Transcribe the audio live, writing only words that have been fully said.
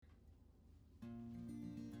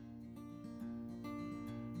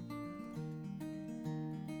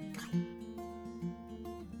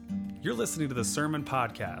You're listening to the Sermon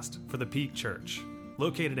Podcast for the Peak Church,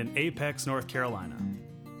 located in Apex, North Carolina.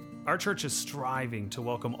 Our church is striving to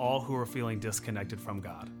welcome all who are feeling disconnected from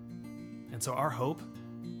God. And so our hope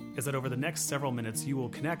is that over the next several minutes, you will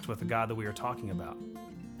connect with the God that we are talking about,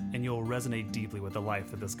 and you'll resonate deeply with the life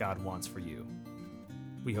that this God wants for you.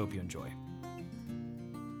 We hope you enjoy.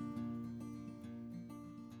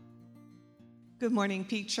 Good morning,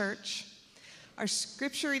 Peak Church. Our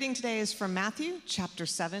scripture reading today is from Matthew chapter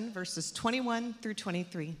 7, verses 21 through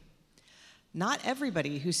 23. Not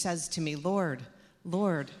everybody who says to me, Lord,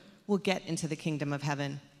 Lord, will get into the kingdom of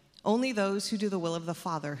heaven. Only those who do the will of the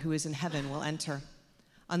Father who is in heaven will enter.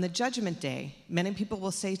 On the judgment day, many people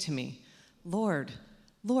will say to me, Lord,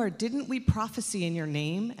 Lord, didn't we prophesy in your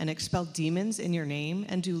name and expel demons in your name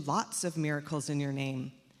and do lots of miracles in your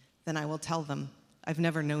name? Then I will tell them, I've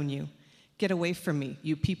never known you. Get away from me,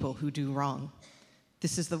 you people who do wrong.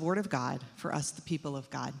 This is the word of God for us, the people of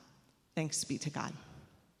God. Thanks be to God.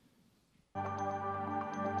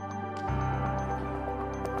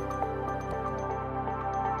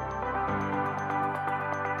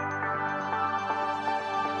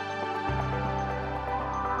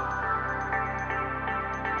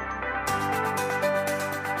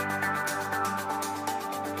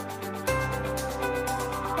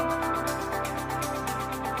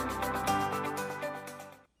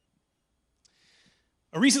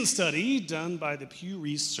 A recent study done by the Pew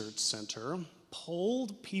Research Center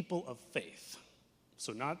polled people of faith.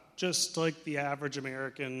 So not just like the average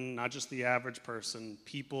American, not just the average person,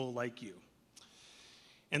 people like you.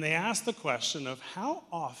 And they asked the question of how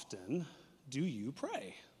often do you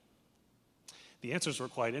pray? The answers were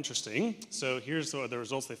quite interesting. So here's the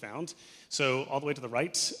results they found. So all the way to the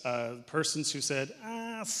right, persons who said,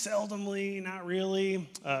 seldomly, not really,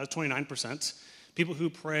 29%. People who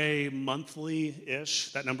pray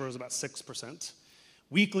monthly-ish, that number was about 6%.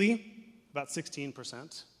 Weekly, about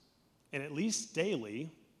 16%. And at least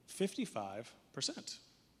daily, 55%. And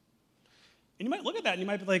you might look at that and you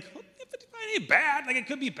might be like, well, 55 ain't bad. Like, it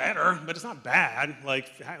could be better, but it's not bad.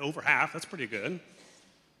 Like, over half, that's pretty good.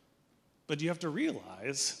 But you have to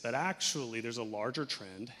realize that actually there's a larger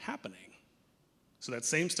trend happening. So that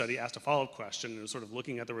same study asked a follow-up question and was sort of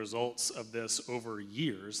looking at the results of this over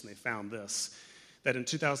years, and they found this, that in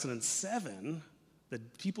 2007, the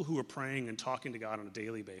people who were praying and talking to God on a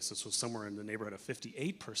daily basis was somewhere in the neighborhood of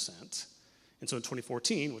 58%. And so in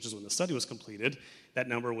 2014, which is when the study was completed, that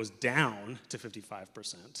number was down to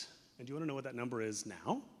 55%. And do you want to know what that number is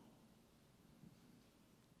now?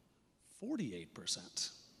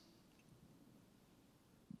 48%.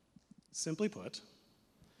 Simply put,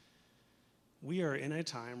 we are in a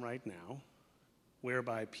time right now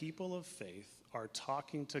whereby people of faith are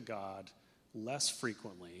talking to God less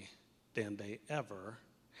frequently than they ever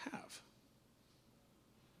have.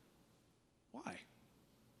 Why?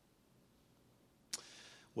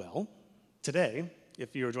 Well, today,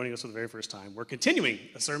 if you are joining us for the very first time, we're continuing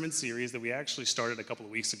a sermon series that we actually started a couple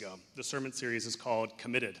of weeks ago. The sermon series is called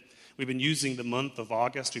Committed. We've been using the month of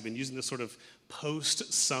August, we've been using this sort of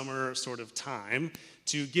post-summer sort of time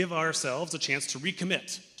to give ourselves a chance to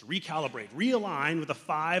recommit, to recalibrate, realign with the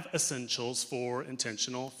 5 essentials for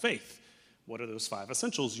intentional faith. What are those 5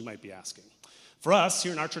 essentials, you might be asking? For us,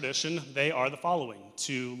 here in our tradition, they are the following: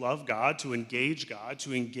 to love God, to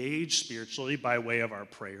engage spiritually by way of our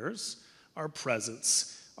prayers, our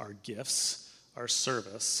presence, our gifts, our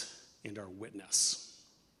service, and our witness.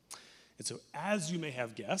 And so, as you may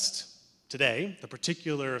have guessed, today, the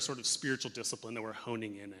particular sort of spiritual discipline that we're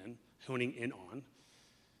honing in on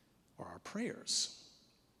are our prayers.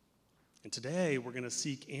 And today, we're going to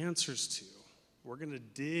seek answers to, we're going to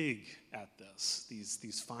dig at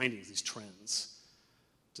these findings, these trends,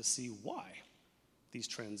 to see why these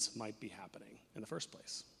trends might be happening in the first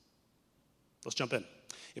place. Let's jump in.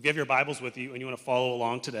 If you have your Bibles with you and you want to follow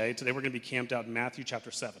along today we're going to be camped out in Matthew chapter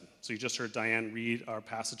 7. So you just heard Diane read our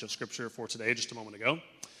passage of Scripture for today just a moment ago.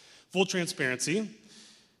 Full transparency,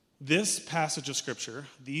 this passage of Scripture,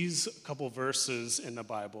 these couple verses in the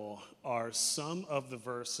Bible, are some of the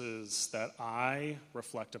verses that I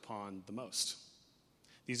reflect upon the most.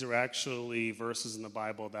 These are actually verses in the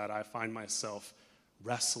Bible that I find myself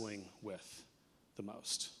wrestling with the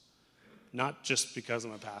most. Not just because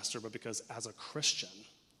I'm a pastor, but because as a Christian,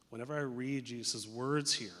 whenever I read Jesus'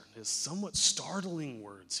 words here, his somewhat startling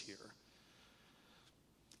words here,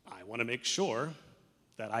 I want to make sure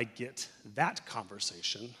that I get that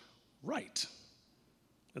conversation right.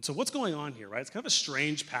 And so what's going on here, right? It's kind of a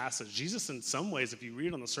strange passage. Jesus, in some ways, if you read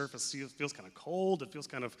it on the surface, it feels kind of cold. It feels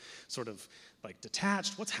kind of sort of like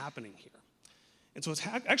detached. What's happening here? And so it's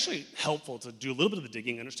actually helpful to do a little bit of the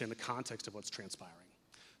digging, understand the context of what's transpiring.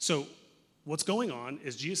 So what's going on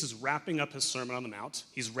is Jesus is wrapping up his Sermon on the Mount.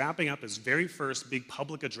 He's wrapping up his very first big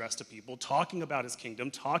public address to people, talking about his kingdom,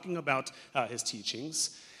 talking about his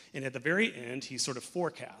teachings. And at the very end, he sort of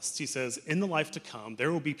forecasts. He says, in the life to come,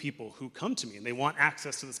 there will be people who come to me, and they want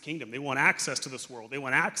access to this kingdom. They want access to this world. They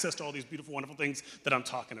want access to all these beautiful, wonderful things that I'm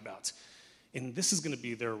talking about. And this is going to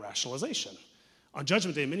be their rationalization. On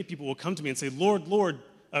Judgment Day, many people will come to me and say, Lord, Lord,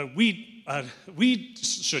 we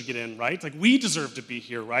should get in, right? Like, we deserve to be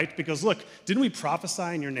here, right? Because look, didn't we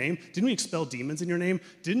prophesy in your name? Didn't we expel demons in your name?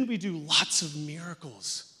 Didn't we do lots of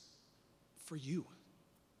miracles for you?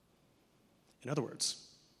 In other words,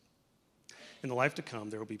 in the life to come,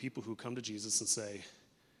 there will be people who come to Jesus and say,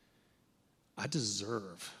 I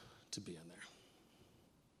deserve to be in there.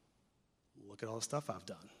 Look at all the stuff I've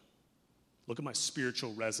done. Look at my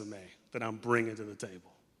spiritual resume that I'm bringing to the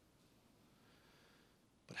table.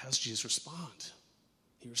 But how does Jesus respond?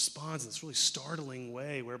 He responds in this really startling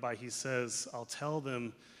way whereby he says, I'll tell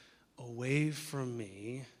them, away from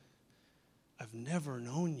me, I've never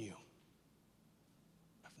known you.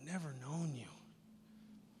 I've never known you.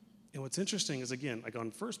 And what's interesting is, again, like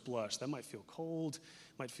on first blush, that might feel cold,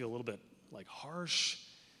 might feel a little bit like harsh,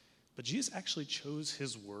 but Jesus actually chose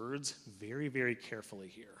his words very, very carefully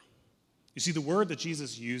here. You see, the word that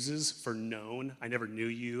Jesus uses for known, I never knew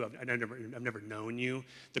you, I've never known you,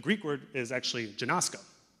 the Greek word is actually genosko.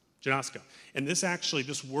 And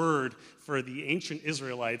this word for the ancient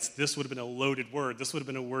Israelites, this would have been a loaded word. This would have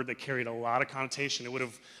been a word that carried a lot of connotation. It would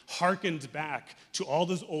have hearkened back to all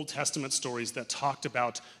those Old Testament stories that talked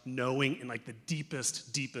about knowing in like the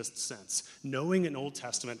deepest, deepest sense. Knowing in Old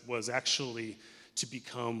Testament was actually to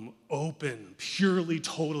become open, purely,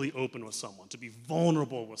 totally open with someone, to be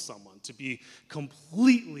vulnerable with someone, to be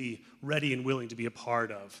completely ready and willing to be a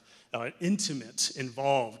part of an intimate,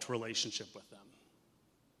 involved relationship with them.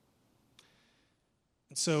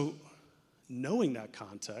 And so, knowing that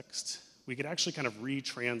context, we could actually kind of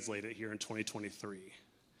retranslate it here in 2023,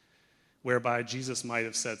 whereby Jesus might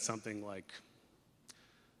have said something like,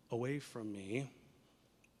 away from me,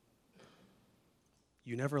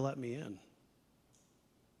 you never let me in.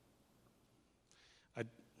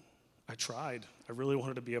 I tried. I really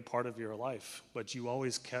wanted to be a part of your life, but you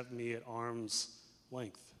always kept me at arm's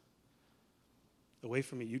length. Away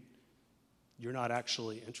from me, you're not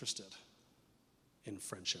actually interested in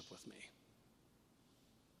friendship with me.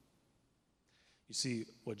 You see,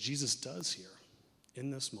 what Jesus does here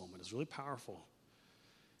in this moment is really powerful.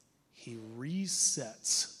 He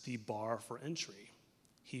resets the bar for entry.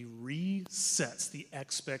 He resets the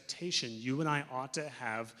expectation you and I ought to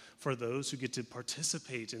have for those who get to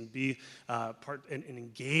participate and be and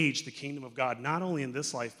engage the kingdom of God, not only in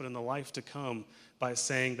this life, but in the life to come, by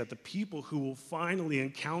saying that the people who will finally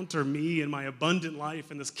encounter me in my abundant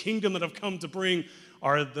life and this kingdom that I've come to bring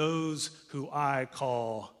are those who I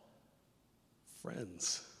call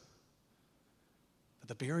friends.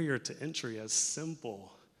 The barrier to entry, as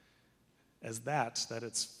simple as that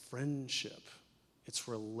it's friendship. It's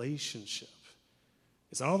relationship.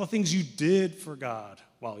 It's not all the things you did for God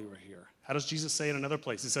while you were here. How does Jesus say in another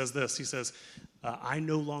place? He says this. He says, I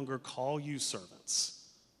no longer call you servants.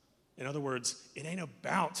 In other words, it ain't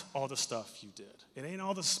about all the stuff you did. It ain't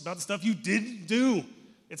about the stuff you didn't do.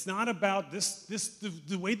 It's not about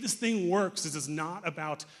the way this thing works is it's not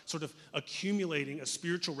about sort of accumulating a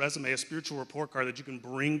spiritual resume, a spiritual report card that you can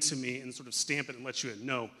bring to me and sort of stamp it and let you in.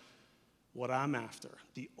 No, what I'm after,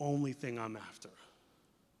 the only thing I'm after,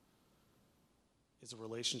 is a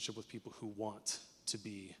relationship with people who want to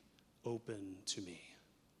be open to me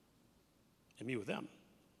and me with them.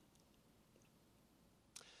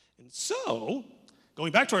 And so,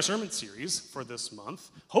 going back to our sermon series for this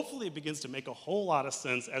month, hopefully it begins to make a whole lot of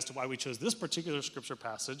sense as to why we chose this particular scripture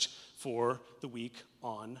passage for the week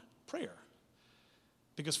on prayer.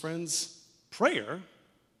 Because, friends, prayer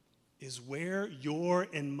is where your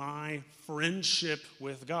and my friendship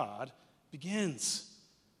with God begins.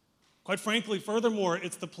 Quite frankly, furthermore,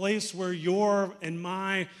 it's the place where your and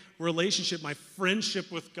my relationship, my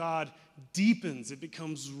friendship with God deepens. It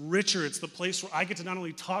becomes richer. It's the place where I get to not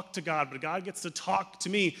only talk to God, but God gets to talk to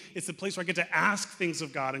me. It's the place where I get to ask things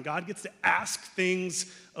of God, and God gets to ask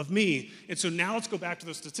things of me. And so now let's go back to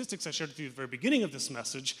those statistics I shared with you at the very beginning of this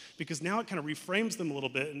message, because now it kind of reframes them a little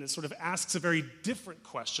bit, and it sort of asks a very different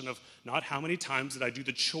question of not how many times did I do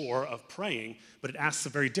the chore of praying, but it asks a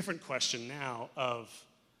very different question now of,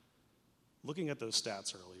 looking at those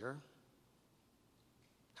stats earlier,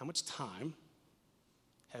 how much time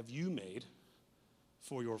have you made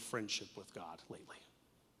for your friendship with God lately?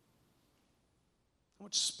 How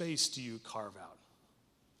much space do you carve out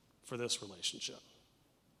for this relationship?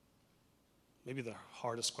 maybe the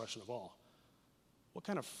hardest question of all, what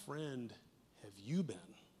kind of friend have you been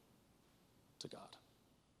to God?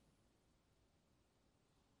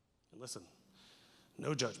 And listen,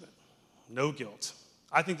 no judgment, no guilt.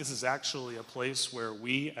 I think this is actually a place where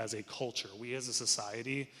we as a culture, we as a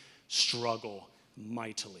society, struggle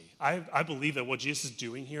mightily. I believe that what Jesus is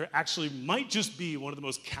doing here actually might just be one of the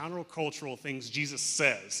most countercultural things Jesus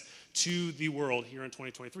says to the world here in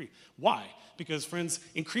 2023. Why? Because, friends,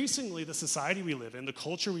 increasingly the society we live in, the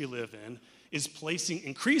culture we live in, is placing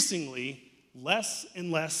increasingly less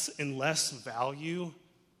and less and less value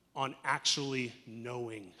on actually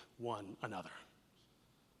knowing one another.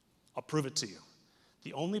 I'll prove it to you.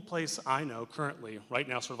 The only place I know currently, right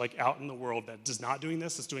now, sort of like out in the world that is not doing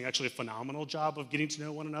this, is doing actually a phenomenal job of getting to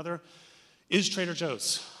know one another, is Trader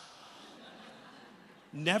Joe's.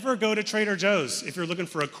 Never go to Trader Joe's if you're looking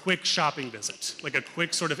for a quick shopping visit, like a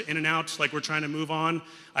quick sort of in and out, like we're trying to move on.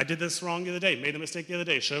 I did this wrong the other day, made the mistake the other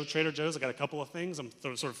day. Showed Trader Joe's, I got a couple of things, I'm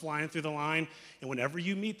sort of flying through the line, and whenever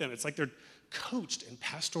you meet them, it's like they're coached in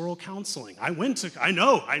pastoral counseling. I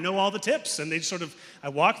know all the tips, and I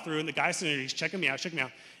walk through, and the guy sitting there, he's checking me out,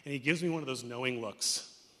 and he gives me one of those knowing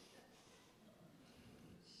looks.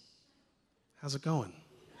 How's it going?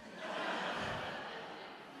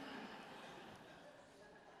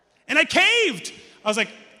 And I caved. I was like,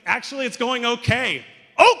 actually, it's going okay.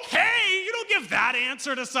 Okay? You don't give that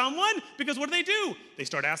answer to someone, because what do? They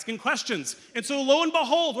start asking questions. And so lo and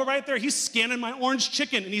behold, we're right there. He's scanning my orange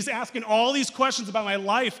chicken, and he's asking all these questions about my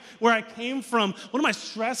life, where I came from, what am I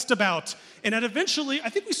stressed about? And then eventually, I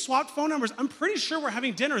think we swapped phone numbers. I'm pretty sure we're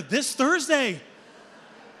having dinner this Thursday.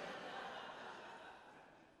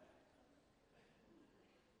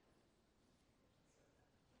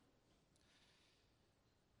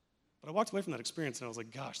 But I walked away from that experience, and I was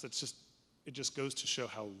like, gosh, it just goes to show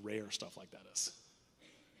how rare stuff like that is.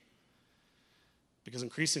 Because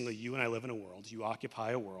increasingly, you and I live in a world, you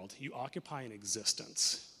occupy an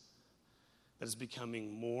existence that is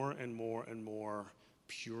becoming more and more and more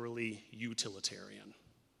purely utilitarian.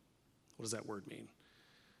 What does that word mean?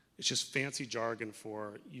 It's just fancy jargon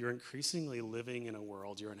for you're increasingly living in a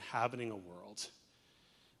world, you're inhabiting a world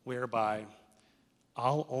whereby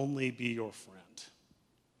I'll only be your friend.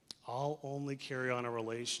 I'll only carry on a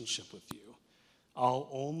relationship with you. I'll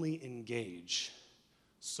only engage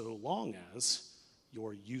so long as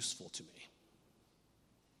you're useful to me.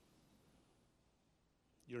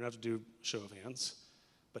 You don't have to do a show of hands,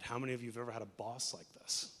 but how many of you have ever had a boss like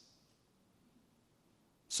this?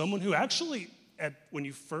 Someone who actually, when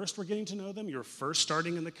you first were getting to know them, you were first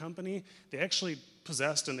starting in the company, they actually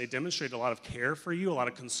possessed and they demonstrated a lot of care for you, a lot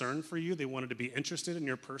of concern for you. They wanted to be interested in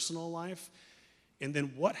your personal life. And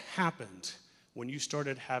then what happened when you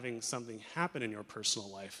started having something happen in your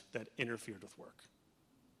personal life that interfered with work?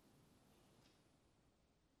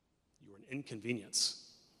 You were an inconvenience.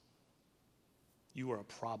 You were a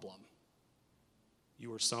problem.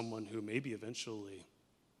 You were someone who maybe eventually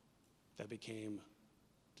that became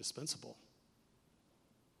dispensable.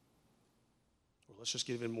 Or let's just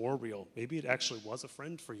get even more real. Maybe it actually was a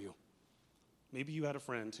friend for you. Maybe you had a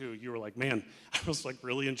friend who you were like, man, I was like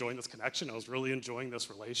really enjoying this connection. I was really enjoying this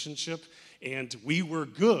relationship. And we were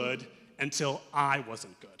good until I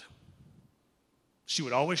wasn't good. She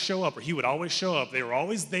would always show up, or he would always show up. They were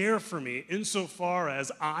always there for me insofar as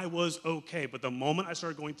I was okay. But the moment I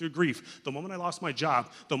started going through grief, the moment I lost my job,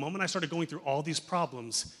 the moment I started going through all these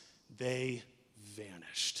problems, they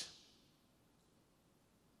vanished.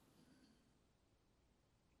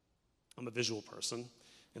 I'm a visual person.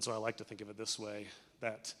 And so I like to think of it this way,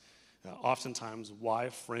 that oftentimes why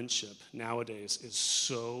friendship nowadays is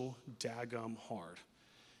so daggum hard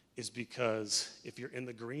is because if you're in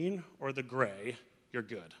the green or the gray, you're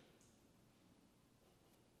good.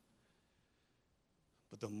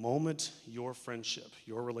 But the moment your friendship,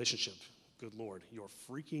 your relationship, good Lord, your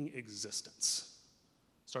freaking existence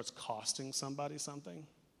starts costing somebody something,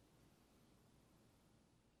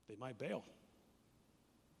 they might bail.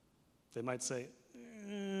 They might say,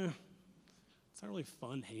 it's not really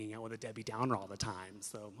fun hanging out with a Debbie Downer all the time,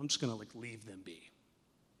 so I'm just going to leave them be.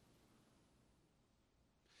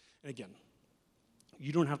 And again,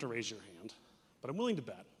 you don't have to raise your hand, but I'm willing to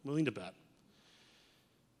bet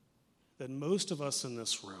that most of us in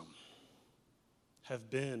this room have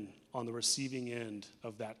been on the receiving end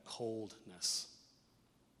of that coldness.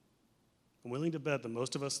 I'm willing to bet that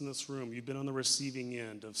most of us in this room, you've been on the receiving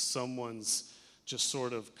end of someone's just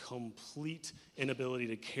sort of complete inability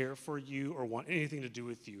to care for you or want anything to do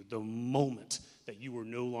with you the moment that you were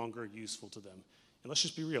no longer useful to them. And let's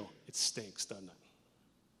just be real, it stinks, doesn't it?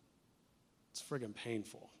 It's friggin'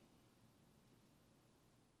 painful.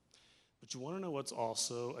 But you want to know what's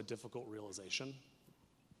also a difficult realization?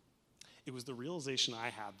 It was the realization I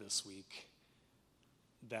had this week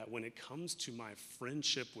that when it comes to my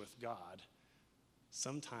friendship with God,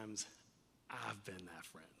 sometimes I've been that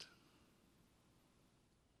friend.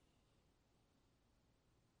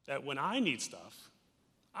 That when I need stuff,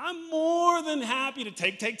 I'm more than happy to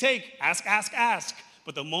take, ask.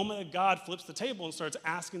 But the moment that God flips the table and starts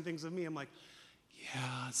asking things of me, I'm like,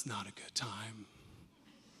 yeah, it's not a good time.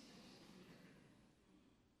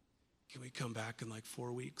 Can we come back in like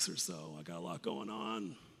 4 weeks or so? I got a lot going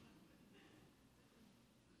on.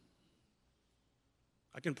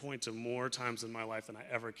 I can point to more times in my life than I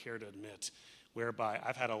ever care to admit, whereby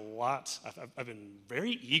I've been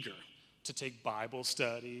very eager to take Bible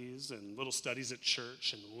studies and little studies at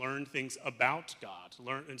church and learn things about God,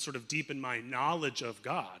 learn and sort of deepen my knowledge of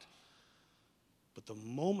God. But the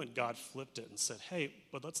moment God flipped it and said, hey,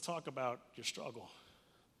 but let's talk about your struggle.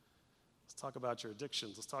 Let's talk about your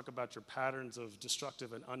addictions. Let's talk about your patterns of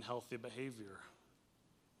destructive and unhealthy behavior.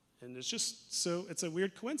 And it's a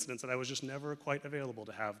weird coincidence that I was just never quite available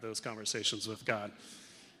to have those conversations with God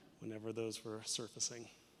whenever those were surfacing.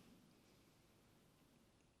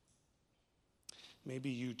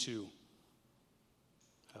 Maybe you too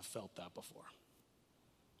have felt that before.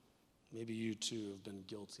 Maybe you too have been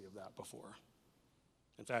guilty of that before.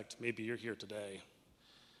 In fact, maybe you're here today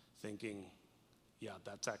thinking, yeah,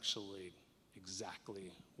 that's actually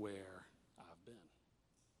exactly where I've been.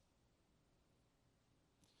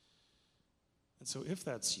 And so if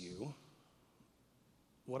that's you,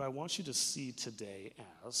 what I want you to see today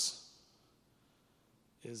as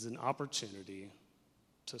is an opportunity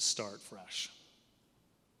to start fresh.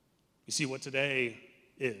 You see, what today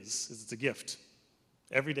is it's a gift.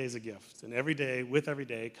 Every day is a gift. And with every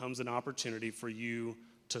day comes an opportunity for you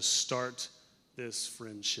to start this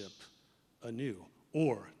friendship anew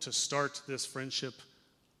or to start this friendship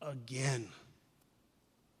again.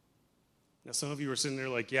 Now, some of you are sitting there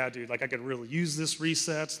like, yeah, dude, like I could really use this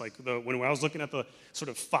reset. Like when I was looking at the sort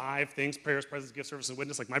of 5 things, prayers, presence, gift, service, and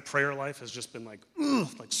witness, like my prayer life has just been like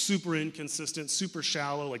super inconsistent, super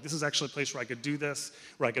shallow. Like this is actually a place where I could do this,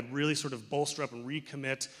 where I could really sort of bolster up and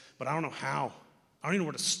recommit, but I don't know how. I don't even know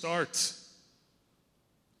where to start.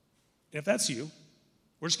 And if that's you,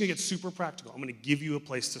 we're just going to get super practical. I'm going to give you a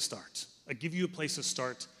place to start. I give you a place to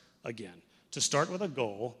start again. To start with a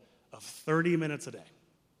goal of 30 minutes a day.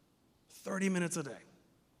 30 minutes a day.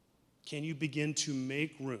 Can you begin to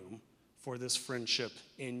make room for this friendship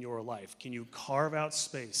in your life? Can you carve out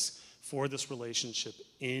space for this relationship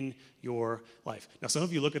in your life? Now, some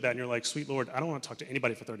of you look at that and you're like, sweet Lord, I don't want to talk to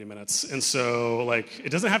anybody for 30 minutes. And so,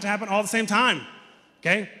 it doesn't have to happen all at the same time.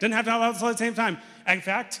 Okay? It doesn't have to happen all at the same time. In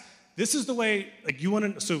fact, this is the way,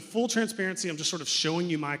 so full transparency, I'm just sort of showing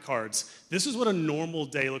you my cards. This is what a normal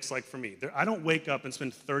day looks like for me. I don't wake up and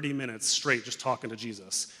spend 30 minutes straight just talking to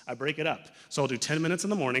Jesus. I break it up. So I'll do 10 minutes in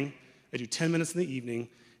the morning, I do 10 minutes in the evening,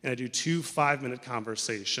 and I do 2 5-minute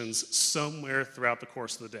conversations somewhere throughout the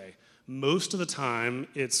course of the day. Most of the time,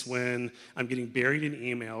 it's when I'm getting buried in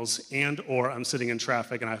emails and or I'm sitting in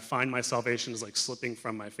traffic and I find my salvation is like slipping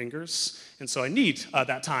from my fingers. And so I need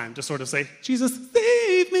that time to sort of say, Jesus,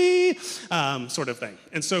 save me, sort of thing.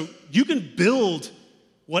 And so you can build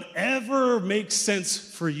whatever makes sense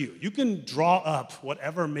for you. You can draw up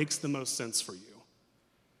whatever makes the most sense for you.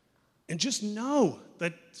 And just know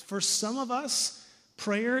that for some of us,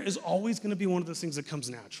 prayer is always going to be one of those things that comes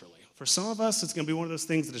naturally. For some of us, it's going to be one of those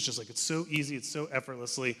things that is just like, it's so easy, it's so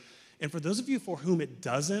effortlessly. And for those of you for whom it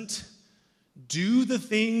doesn't, do the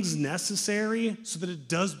things necessary so that it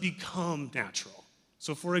does become natural.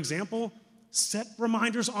 So for example, set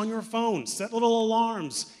reminders on your phone, set little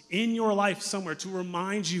alarms in your life somewhere to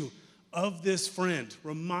remind you of this friend,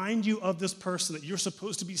 remind you of this person that you're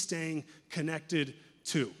supposed to be staying connected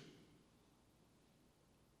to.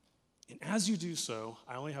 And as you do so,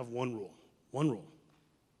 I only have one rule,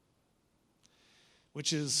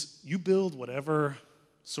 which is you build whatever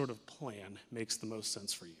sort of plan makes the most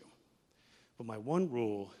sense for you. But my one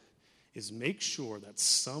rule is make sure that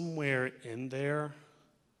somewhere in there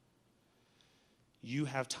you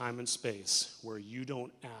have time and space where you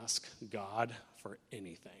don't ask God for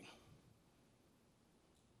anything.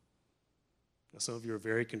 Now, some of you are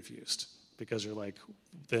very confused because you're like,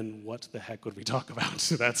 then what the heck would we talk about?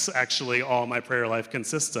 That's actually all my prayer life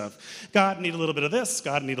consists of. God, need a little bit of this,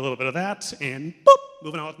 God, need a little bit of that, and boop,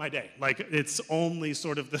 moving on with my day. Like, it's only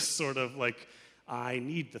sort of this sort of like, I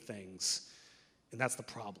need the things. And that's the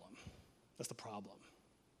problem. That's the problem.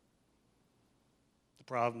 The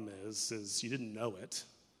problem is you didn't know it.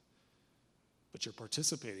 but you're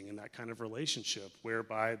participating in that kind of relationship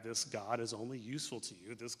whereby this God is only useful to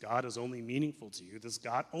you, this God is only meaningful to you, this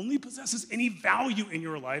God only possesses any value in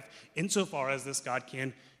your life insofar as this God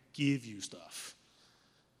can give you stuff.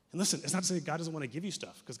 And listen, it's not to say God doesn't want to give you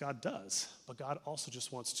stuff, because God does, but God also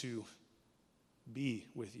just wants to be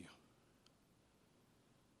with you.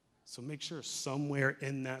 So make sure somewhere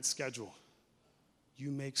in that schedule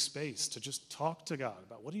you make space to just talk to God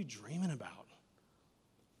about, what are you dreaming about?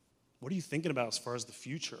 What are you thinking about as far as the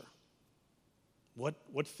future?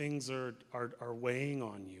 What things are weighing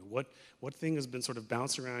on you? What thing has been sort of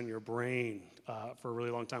bouncing around your brain for a really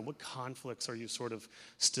long time? What conflicts are you sort of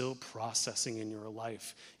still processing in your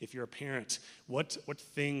life? If you're a parent, what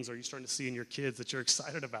things are you starting to see in your kids that you're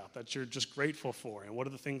excited about, that you're just grateful for? And what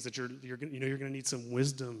are the things that you're going to need some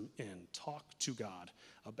wisdom in? Talk to God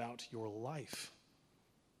about your life.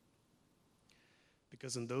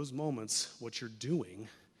 Because in those moments, what you're doing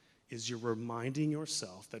is you're reminding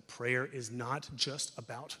yourself that prayer is not just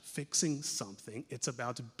about fixing something, it's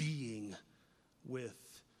about being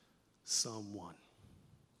with someone.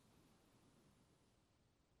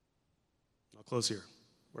 I'll close here.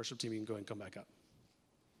 Worship team, you can go ahead and come back up.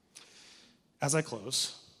 As I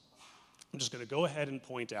close, I'm just going to go ahead and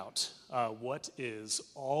point out what is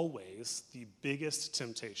always the biggest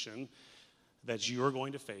temptation that you are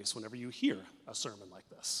going to face whenever you hear a sermon like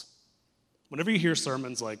this. Whenever you hear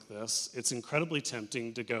sermons like this, it's incredibly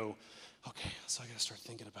tempting to go, okay, so I got to start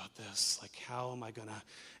thinking about this. Like, how am I going to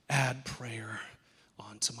add prayer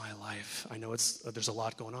onto my life? I know there's a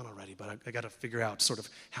lot going on already, but I got to figure out sort of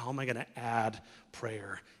how am I going to add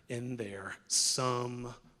prayer in there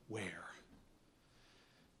somewhere.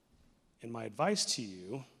 And my advice to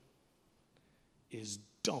you is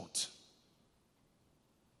don't.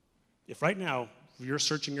 If right now you're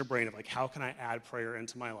searching your brain of like, how can I add prayer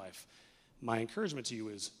into my life? My encouragement to you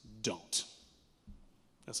is don't.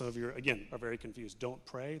 And some of you, again, are very confused. Don't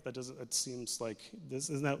pray? It seems like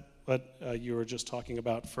isn't that what you were just talking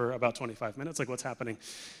about for about 25 minutes? Like, what's happening?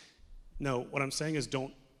 No, what I'm saying is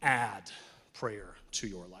don't add prayer to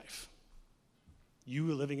your life. You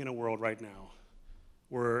are living in a world right now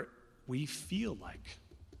where we feel like,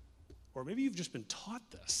 or maybe you've just been taught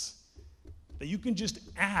this, that you can just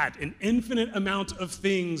add an infinite amount of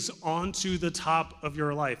things onto the top of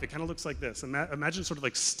your life. It kind of looks like this. Imagine sort of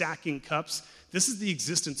like stacking cups. This is the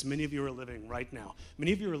existence many of you are living right now.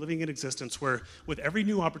 Many of you are living in existence where with every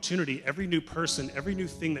new opportunity, every new person, every new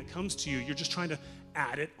thing that comes to you, you're just trying to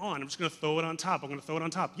add it on. I'm just going to throw it on top. I'm going to throw it on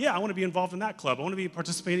top. Yeah, I want to be involved in that club. I want to be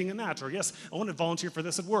participating in that. Or yes, I want to volunteer for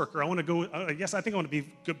this at work. Or I want to go, yes, I think I want to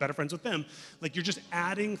be better friends with them. Like, you're just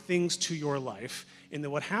adding things to your life. And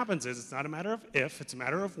then what happens is it's not a matter of if, it's a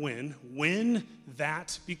matter of when. When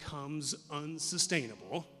that becomes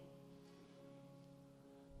unsustainable,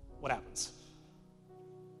 what happens?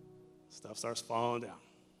 Stuff starts falling down.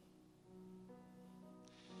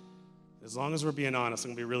 As long as we're being honest,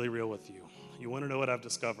 I'm going to be really real with you. You want to know what I've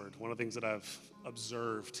discovered? One of the things that I've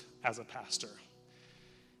observed as a pastor,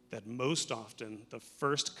 that most often the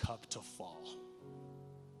first cup to fall,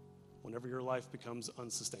 whenever your life becomes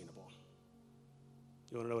unsustainable.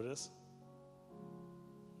 You want to know what it is?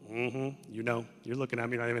 You know. You're looking at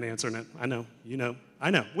me, not even answering it. I know. You know.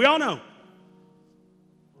 I know. We all know.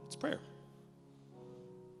 It's prayer.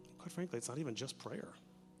 Quite frankly, it's not even just prayer.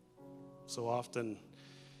 So often,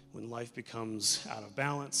 when life becomes out of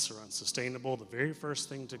balance or unsustainable, the very first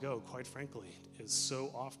thing to go, quite frankly, is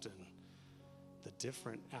so often the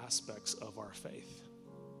different aspects of our faith.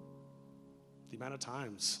 The amount of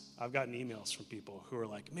times I've gotten emails from people who are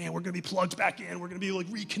like, man, we're going to be plugged back in. We're going to be like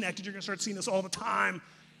reconnected. You're going to start seeing us all the time.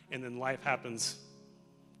 And then life happens.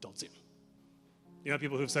 Don't see them. You know,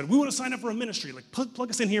 people who've said, we want to sign up for a ministry. Like, plug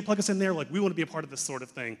us in here, plug us in there. Like, we want to be a part of this sort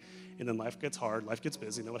of thing. And then life gets hard. Life gets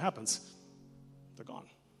busy. You know what happens? They're gone.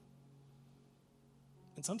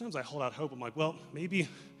 And sometimes I hold out hope. I'm like, well, maybe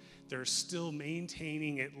they're still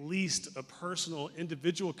maintaining at least a personal,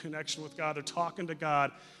 individual connection with God. They're talking to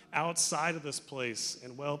God outside of this place.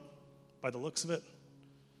 And well, by the looks of it,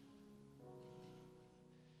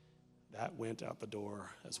 that went out the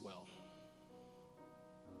door as well.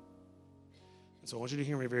 And so I want you to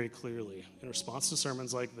hear me very clearly. In response to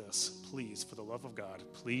sermons like this, please, for the love of God,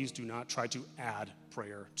 please do not try to add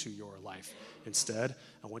prayer to your life. Instead,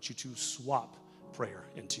 I want you to swap prayer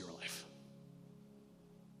into your life.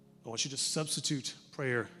 I want you to substitute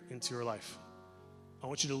prayer into your life. I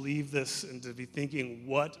want you to leave this and to be thinking,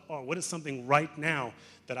 what is something right now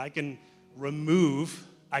that I can remove,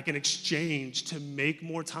 I can exchange to make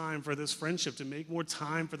more time for this friendship, to make more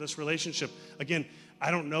time for this relationship. Again,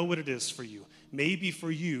 I don't know what it is for you. Maybe for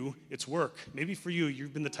you, it's work. Maybe for you,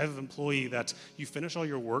 you've been the type of employee that you finish all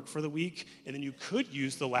your work for the week, and then you could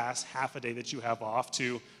use the last half a day that you have off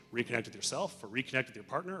to reconnect with yourself, or reconnect with your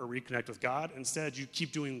partner, or reconnect with God. Instead, you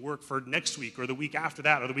keep doing work for next week, or the week after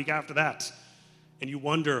that, or the week after that, and you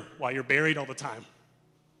wonder why you're buried all the time.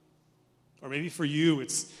 Or maybe for you,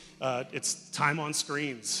 it's time on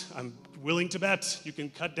screens. I'm willing to bet you can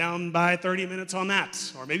cut down by 30 minutes on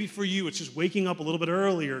that. Or maybe for you, it's just waking up a little bit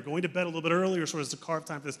earlier, going to bed a little bit earlier, sort of to carve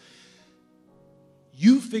time for this.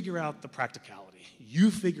 You figure out the practicality. You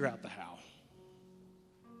figure out the how.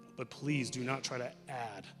 But please do not try to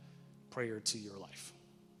add prayer to your life.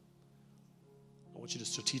 I want you to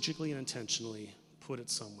strategically and intentionally put it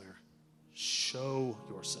somewhere. Show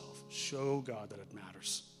yourself. Show God that it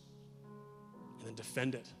matters. And then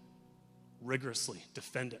defend it. Rigorously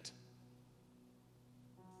defend it.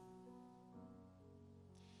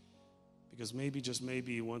 Because maybe, just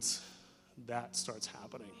maybe, once that starts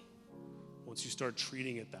happening, once you start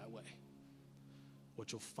treating it that way,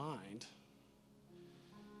 what you'll find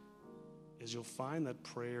is you'll find that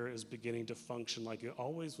prayer is beginning to function like it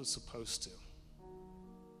always was supposed to.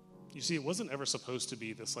 You see, it wasn't ever supposed to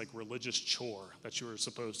be this like religious chore that you were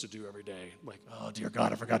supposed to do every day. Like, oh, dear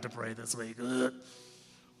God, I forgot to pray this week.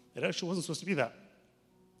 It actually wasn't supposed to be that.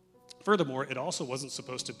 Furthermore, it also wasn't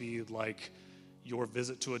supposed to be like your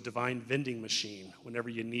visit to a divine vending machine whenever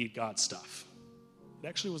you need God's stuff. It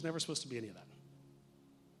actually was never supposed to be any of that.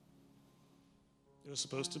 It was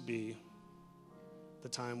supposed to be the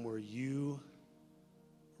time where you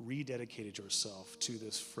rededicated yourself to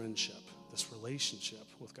this friendship, this relationship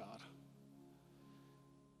with God,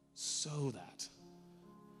 so that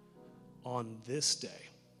on this day,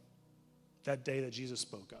 that day that Jesus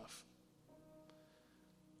spoke of,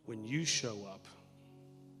 when you show up,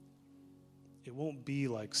 it won't be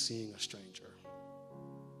like seeing a stranger.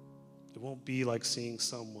 It won't be like seeing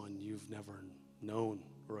someone you've never known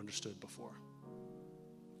or understood before.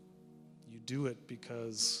 You do it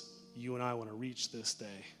because you and I want to reach this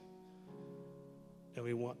day, and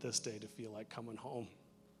we want this day to feel like coming home.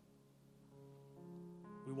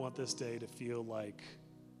 We want this day to feel like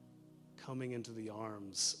coming into the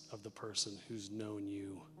arms of the person who's known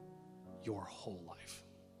you your whole life.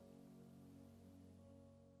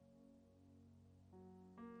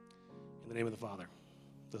 In the name of the Father,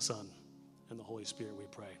 the Son, and the Holy Spirit we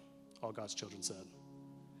pray. All God's children said,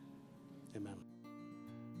 amen.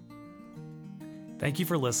 Thank you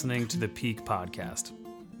for listening to the Peak Podcast.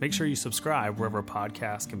 Make sure you subscribe wherever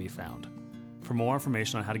podcasts can be found. For more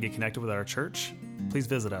information on how to get connected with our church, please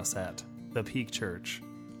visit us at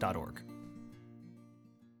thepeakchurch.org.